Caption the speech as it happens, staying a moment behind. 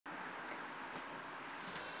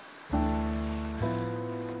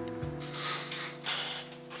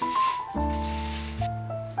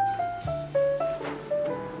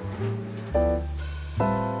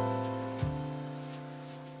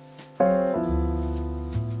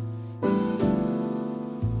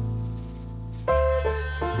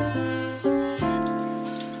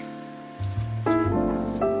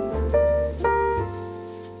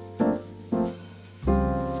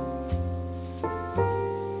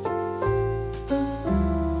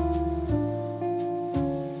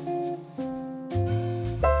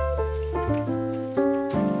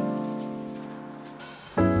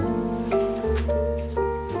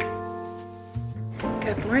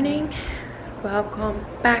Welcome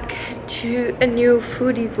back to a new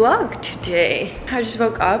foodie vlog today. I just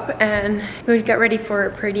woke up and I'm going to get ready for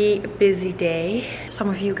a pretty busy day. Some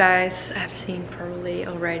of you guys have seen probably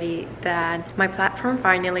already that my platform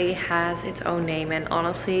finally has its own name, and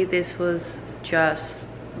honestly this was just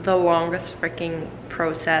the longest freaking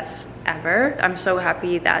process ever. I'm so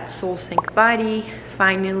happy that Soulsync Body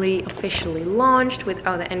finally officially launched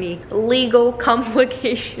without any legal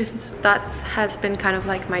complications. That has been kind of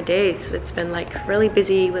like my days. It's been like really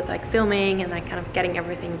busy with like filming and like kind of getting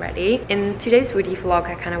everything ready. In today's foodie vlog,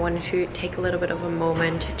 I kind of wanted to take a little bit of a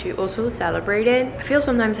moment to also celebrate it. I feel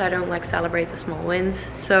sometimes I don't like celebrate the small wins,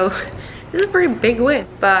 so this is a pretty big win.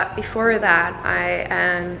 But before that, I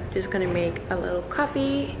am just gonna make a little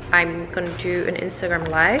coffee. I'm gonna do an Instagram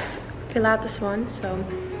live, fill out this one, so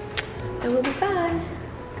it will be fun.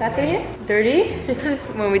 Katsu here? Dirty?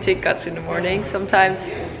 When we take Katsu in the morning, sometimes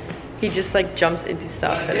he just like jumps into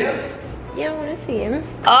stuff and I just, yeah, I wanna see him.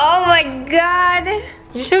 Oh my god!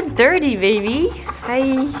 You're so dirty, baby.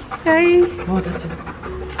 Hi. Hi. Oh, that's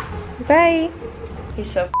it. Bye.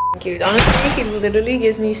 He's so cute. Honestly, he literally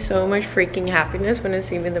gives me so much freaking happiness when I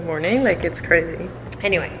see him in the morning. Like, it's crazy.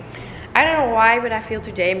 Anyway, I don't know why, but I feel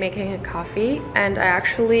today making a coffee. And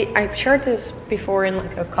I've shared this before in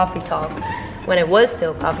like a coffee talk, when it was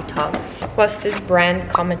still coffee talk, was this brand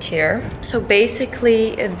Cometeer. So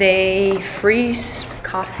basically they freeze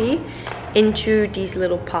coffee into these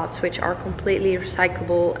little pots, which are completely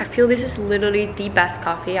recyclable. I feel this is literally the best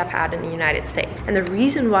coffee I've had in the United States. And the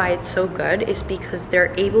reason why it's so good is because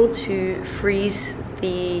they're able to freeze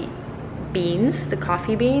the beans, the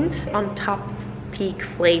coffee beans, on top peak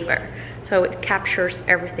flavor. So it captures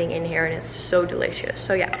everything in here and it's so delicious.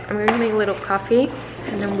 So yeah, I'm going to make a little coffee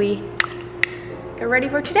and then we get ready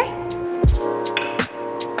for today.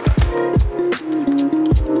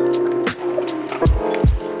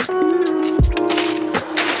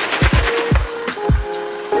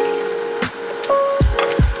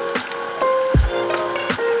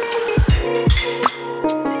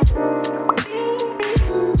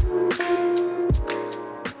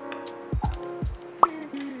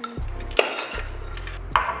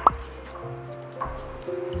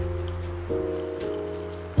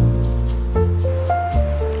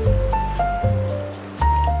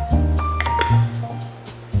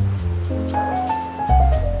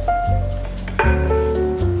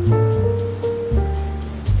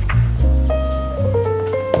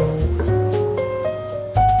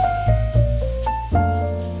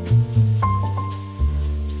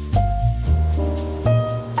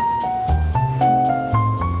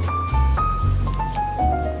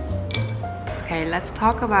 Let's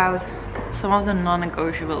talk about some of the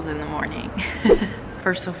non-negotiables in the morning.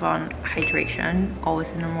 First of all, hydration, always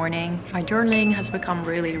in the morning. My journaling has become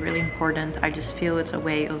really, really important. I just feel it's a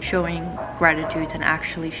way of showing gratitude and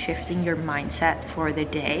actually shifting your mindset for the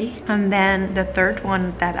day. And then the third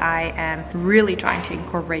one that I am really trying to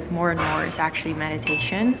incorporate more and more is actually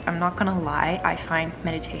meditation. I'm not gonna lie, I find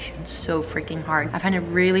meditation so freaking hard. I find it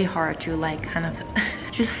really hard to like kind of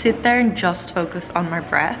just sit there and just focus on my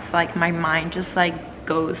breath. Like my mind just like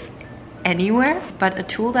goes anywhere. But a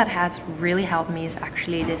tool that has really helped me is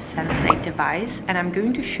actually this Sensei device, and I'm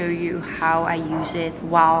going to show you how I use it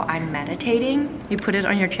while I'm meditating. You put it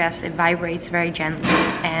on your chest, it vibrates very gently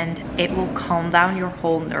and it will calm down your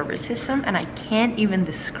whole nervous system, and I can't even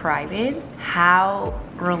describe it how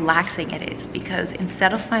relaxing it is, because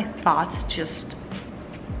instead of my thoughts just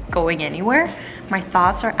going anywhere, my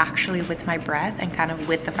thoughts are actually with my breath and kind of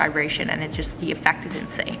with the vibration, and it just, the effect is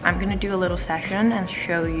insane. I'm gonna do a little session and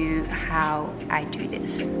show you how I do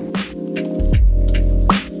this.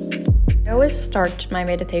 I always start my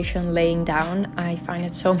meditation laying down. I find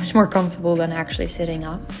it so much more comfortable than actually sitting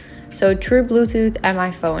up. So through Bluetooth and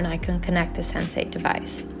my phone, I can connect the Sensei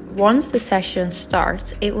device. Once the session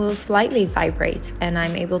starts, it will slightly vibrate and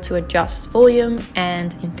I'm able to adjust volume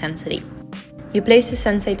and intensity. You place the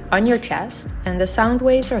Sensei on your chest and the sound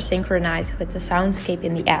waves are synchronized with the soundscape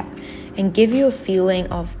in the app and give you a feeling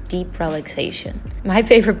of deep relaxation. My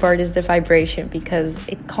favorite part is the vibration because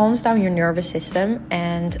it calms down your nervous system,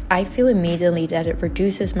 and I feel immediately that it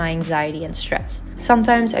reduces my anxiety and stress.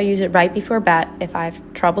 Sometimes I use it right before bed if I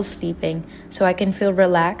have trouble sleeping, so I can feel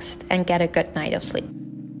relaxed and get a good night of sleep.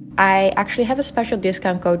 I actually have a special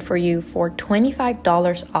discount code for you for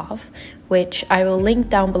 $25 off, which I will link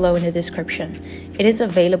down below in the description. It is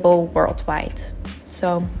available worldwide.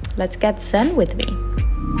 So let's get Zen with me.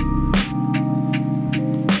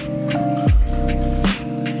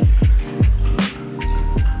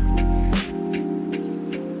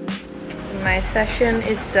 So my session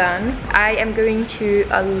is done. I am going to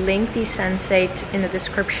link the sensate in the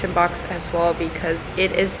description box as well because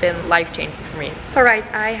it has been life-changing for me. All right,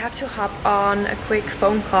 I have to hop on a quick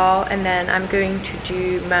phone call and then I'm going to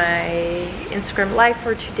do my Instagram live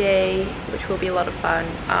for today, which will be a lot of fun.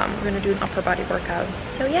 I'm gonna do an upper body workout.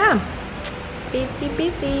 So yeah,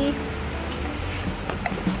 busy.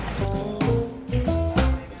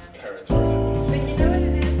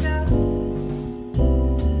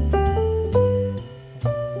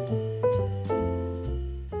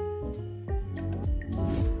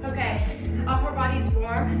 Upper body is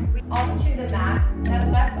warm. Onto the mat.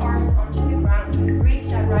 That left arm is onto the ground. Reach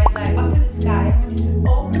that right leg up to the sky. I want you to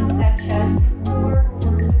open up that chest. Forward to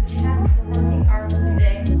the chest. We're working arms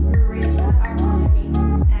today. Reach that arm onto me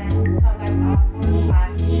and come back up for the back.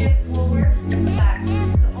 Shift forward, back. So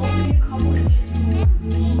only a couple inches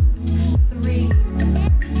forward. 3.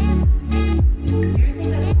 Using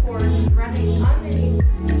the core, running underneath.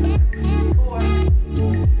 4.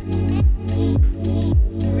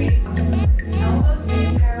 3. Elbows stay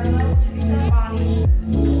parallel to the body.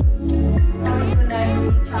 Front of the neck,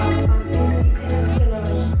 child comes in the pillow.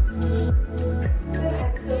 Good,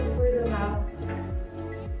 exhale through the mouth.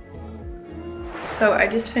 So I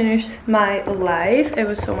just finished my live. It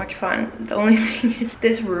was so much fun. The only thing is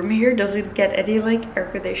this room here doesn't get any like air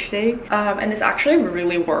conditioning. And it's actually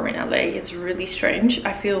really warm in LA. It's really strange.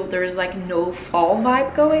 I feel there's like no fall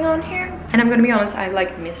vibe going on here. And I'm gonna be honest, I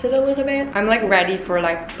like miss it a little bit. I'm like ready for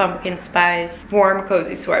like pumpkin spice, warm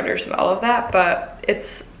cozy sweaters and all of that. But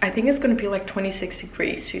I think it's gonna be like 26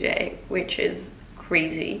 degrees today, which is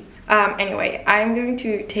crazy. Anyway, I'm going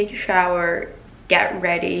to take a shower, get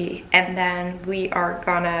ready, and then we are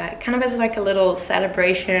gonna, kind of as like a little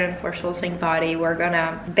celebration for Soul Sing Body, we're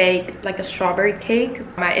gonna bake like a strawberry cake.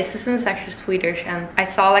 My assistant is actually Swedish and I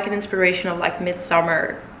saw like an inspiration of like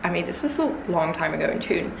midsummer. I mean, this is a long time ago in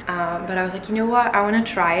June, but I was like, you know what, I want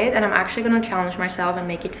to try it, and I'm actually gonna challenge myself and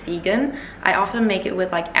make it vegan. I often make it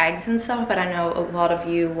with like eggs and stuff, but I know a lot of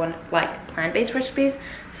you want like plant-based recipes,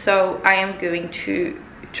 so I am going to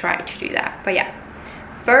try to do that. But yeah,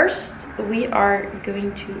 first we are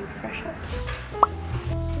going to fresh up.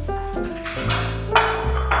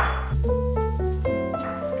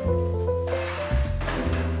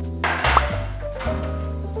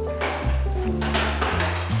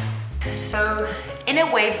 So in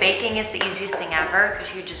a way, baking is the easiest thing ever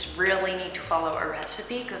because you just really need to follow a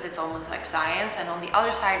recipe because it's almost like science. And on the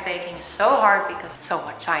other side, baking is so hard because so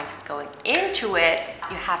much science is going into it.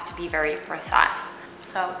 You have to be very precise.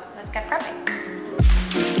 So let's get prepping.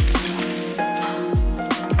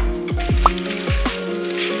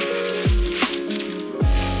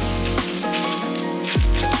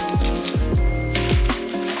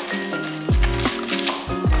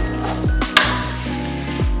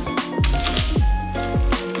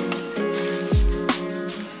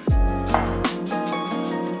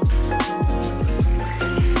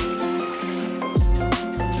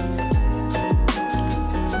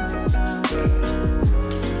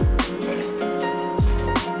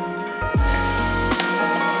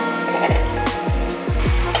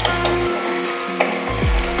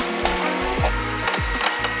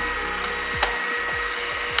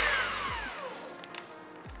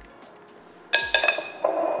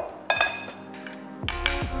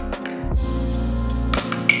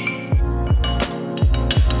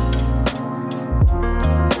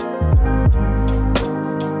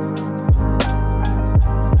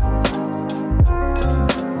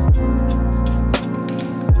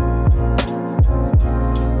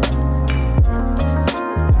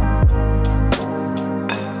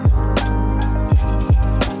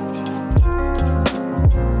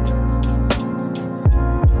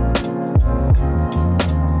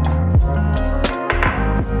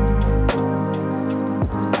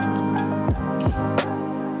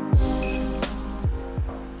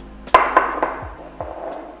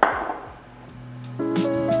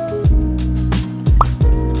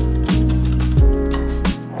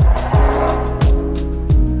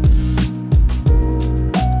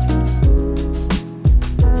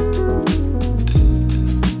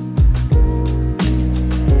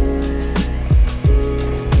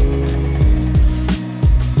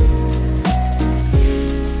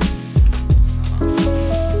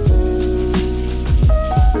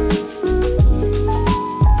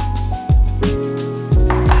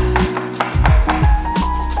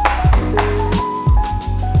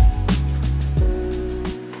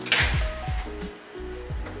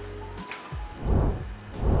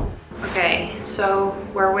 So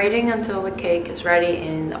we're waiting until the cake is ready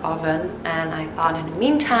in the oven, and I thought in the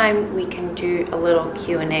meantime we can do a little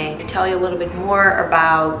Q&A to tell you a little bit more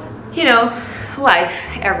about you know, life,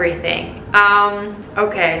 everything.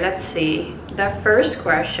 Okay, let's see. The first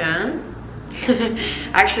question.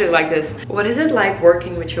 I actually like this. What is it like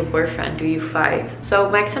working with your boyfriend? Do you fight? So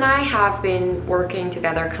Max and I have been working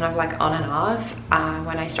together kind of like on and off.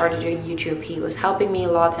 When I started doing YouTube, he was helping me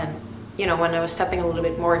a lot, and you know, when I was stepping a little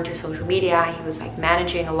bit more into social media, he was like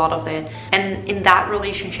managing a lot of it. And in that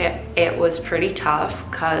relationship, it was pretty tough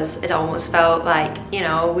because it almost felt like, you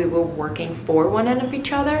know, we were working for one end of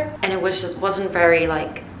each other, and it wasn't very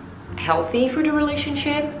like healthy for the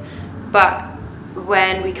relationship. But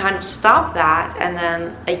when we kind of stopped that, and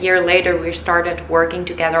then a year later we started working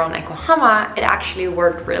together on Ekohama, it actually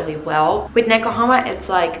worked really well. With Nekohama, it's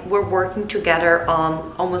like we're working together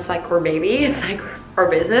on almost like our baby. It's like our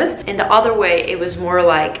business. And the other way, it was more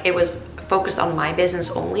like it was focused on my business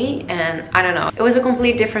only, and I don't know, it was a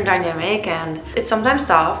complete different dynamic, and it's sometimes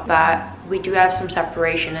tough, but we do have some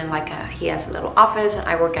separation, and like he has a little office and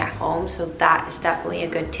I work at home, so that is definitely a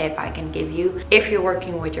good tip I can give you if you're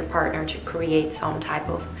working with your partner, to create some type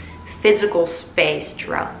of physical space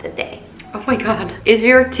throughout the day. Oh my god, is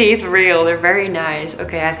your teeth real? They're very nice.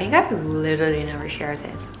 Okay, I think I've literally never shared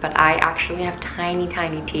this, but I actually have tiny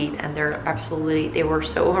teeth, and they were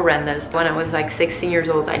so horrendous. When I was like 16 years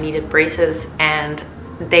old, I needed braces, and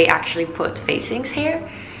they actually put facings here,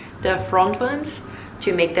 the front ones,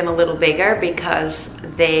 to make them a little bigger because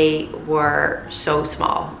they were so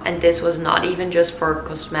small. And this was not even just for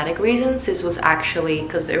cosmetic reasons, this was actually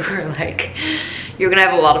because they were like, you're gonna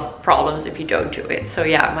have a lot of problems if you don't do it. So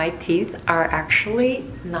yeah, my teeth are actually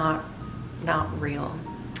not real.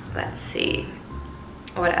 Let's see,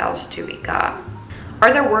 what else do we got?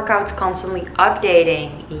 Are their workouts constantly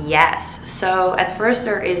updating? Yes. So at first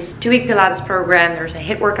there is 2-week Pilates program, there's a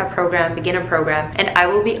HIIT workout program, beginner program, and I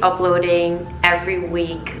will be uploading every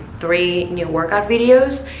week 3 new workout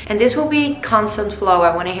videos, and this will be constant flow.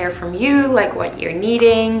 I want to hear from you, like what you're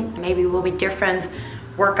needing. Maybe it will be different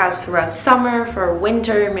workouts throughout summer, for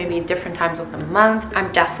winter, maybe different times of the month.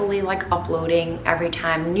 I'm definitely like uploading every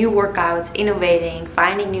time new workouts, innovating,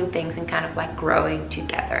 finding new things, and kind of like growing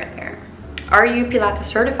together there. Are you Pilates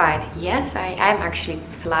certified? Yes, I am actually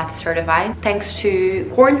Pilates certified. Thanks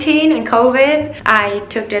to quarantine and COVID, I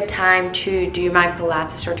took the time to do my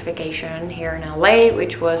Pilates certification here in LA,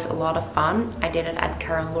 which was a lot of fun. I did it at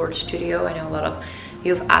Karen Lord's studio. I know a lot of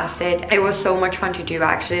you have asked it. It was so much fun to do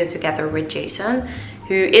actually together with Jason,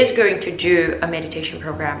 who is going to do a meditation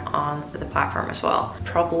program on the platform as well,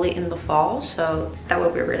 probably in the fall. So that will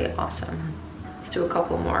be really awesome. Let's do a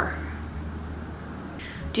couple more.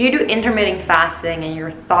 Do you do intermittent fasting, and your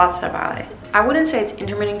thoughts about it? I wouldn't say it's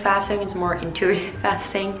intermittent fasting, it's more intuitive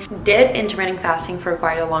fasting. Did intermittent fasting for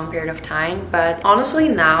quite a long period of time, but honestly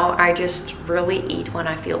now I just really eat when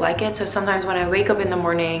I feel like it. So sometimes when I wake up in the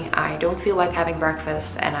morning, I don't feel like having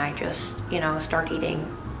breakfast, and I just, you know, start eating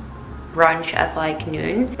brunch at like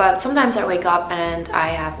noon. But sometimes I wake up and I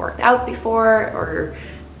have worked out before, or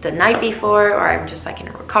the night before, or I'm just like in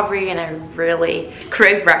a recovery and I really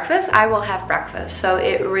crave breakfast, I will have breakfast. So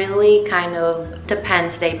it really kind of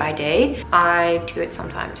depends day by day. I do it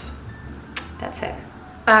sometimes. That's it.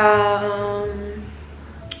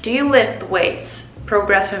 Do you lift weights,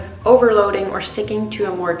 progressive overloading, or sticking to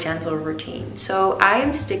a more gentle routine? So I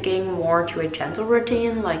am sticking more to a gentle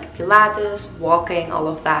routine, like Pilates, walking, all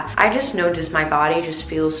of that. I just notice my body just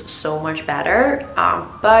feels so much better.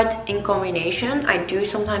 But in combination, I do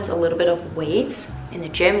sometimes a little bit of weights in the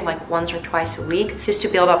gym, like once or twice a week, just to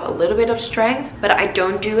build up a little bit of strength. But I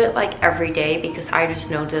don't do it like every day, because I just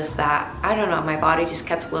noticed that, I don't know, my body just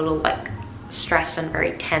gets a little like stressed and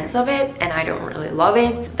very tense of it, and I don't really love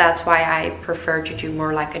it. That's why I prefer to do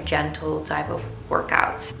more like a gentle type of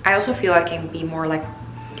workouts. I also feel I can be more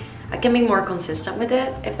consistent with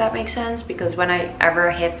it, if that makes sense, because when I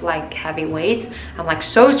ever hit like heavy weights, I'm like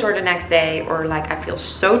so sore the next day, or like I feel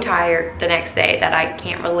so tired the next day that I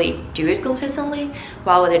can't really do it consistently.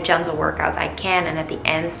 While with a gentle workout I can, and at the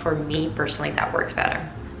end, for me personally, that works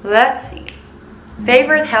better. Let's see.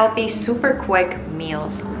 Favorite healthy super quick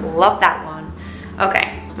meals? Love that one.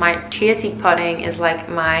 Okay, my chia seed pudding is like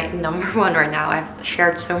my #1 right now. I've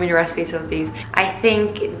shared so many recipes of these. I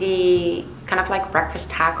think the kind of like breakfast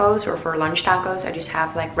tacos, or for lunch tacos, I just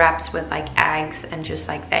have like wraps with like eggs and just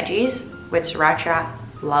like veggies with sriracha.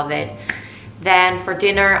 Love it. Then for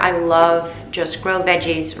dinner, I love just grilled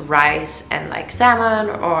veggies, rice, and like salmon,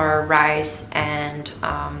 or rice and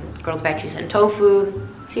grilled veggies and tofu.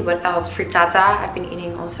 Let's see what else. Frittata, I've been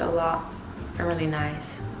eating also a lot. They're really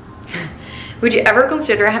nice. Would you ever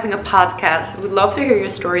consider having a podcast? Would love to hear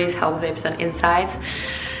your stories, health tips, and insights.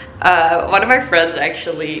 One of my friends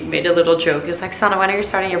actually made a little joke. It's like, Sanne, when are you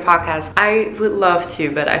starting your podcast? I would love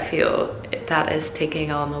to, but I feel that is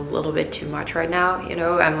taking on a little bit too much right now. You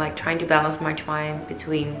know, I'm like trying to balance my time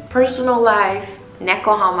between personal life,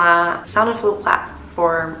 Nekohama, Sanne Vloet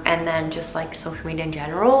platform, and then just like social media in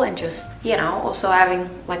general, and just, you know, also having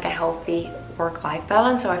like a healthy work-life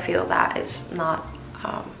balance. So I feel that is not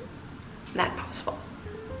that possible.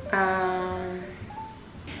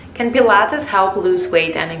 Can Pilates help lose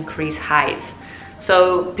weight and increase height?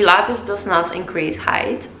 So Pilates does not increase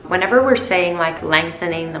height. Whenever we're saying like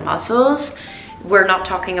lengthening the muscles, we're not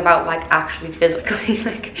talking about like actually physically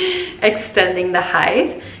like extending the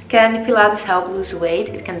height. Can Pilates help lose weight?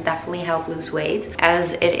 It can definitely help lose weight,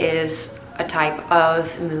 as it is a type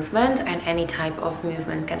of movement, and any type of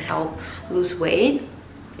movement can help lose weight.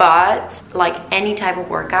 But like any type of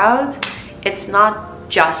workout, it's not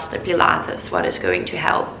just the Pilates what is going to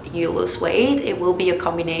help you lose weight. It will be a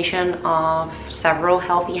combination of several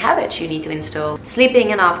healthy habits you need to instill. Sleeping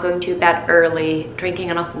enough, going to bed early, drinking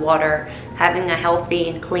enough water, having a healthy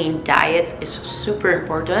and clean diet is super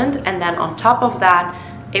important. And then on top of that,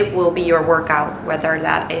 it will be your workout, whether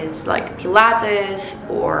that is like Pilates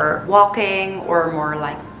or walking or more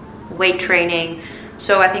like weight training.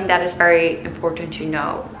 So I think that is very important to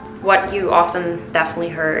know. What you often definitely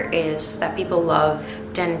heard is that people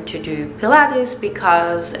tend to do Pilates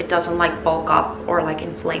because it doesn't like bulk up or like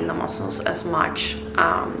inflame the muscles as much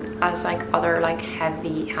as like other like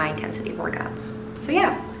heavy high intensity workouts. So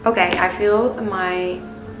yeah, okay, I feel my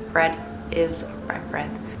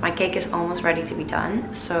my cake is almost ready to be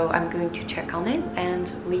done, so I'm going to check on it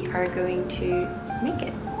and we are going to make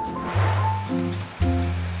it.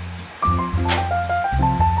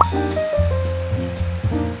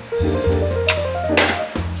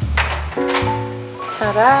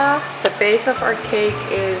 Ta-da! The base of our cake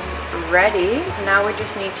is ready. Now we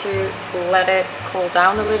just need to let it cool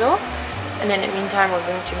down a little, and in the meantime we're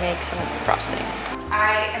going to make some of the frosting.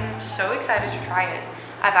 I am so excited to try it.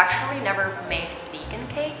 I've actually never made vegan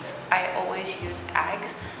cakes. I always use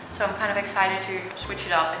eggs, so I'm kind of excited to switch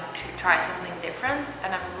it up and to try something different,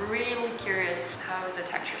 and I'm really curious how the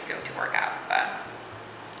texture is going to work out, but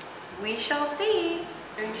we shall see.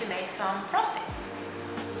 I'm going to make some frosting.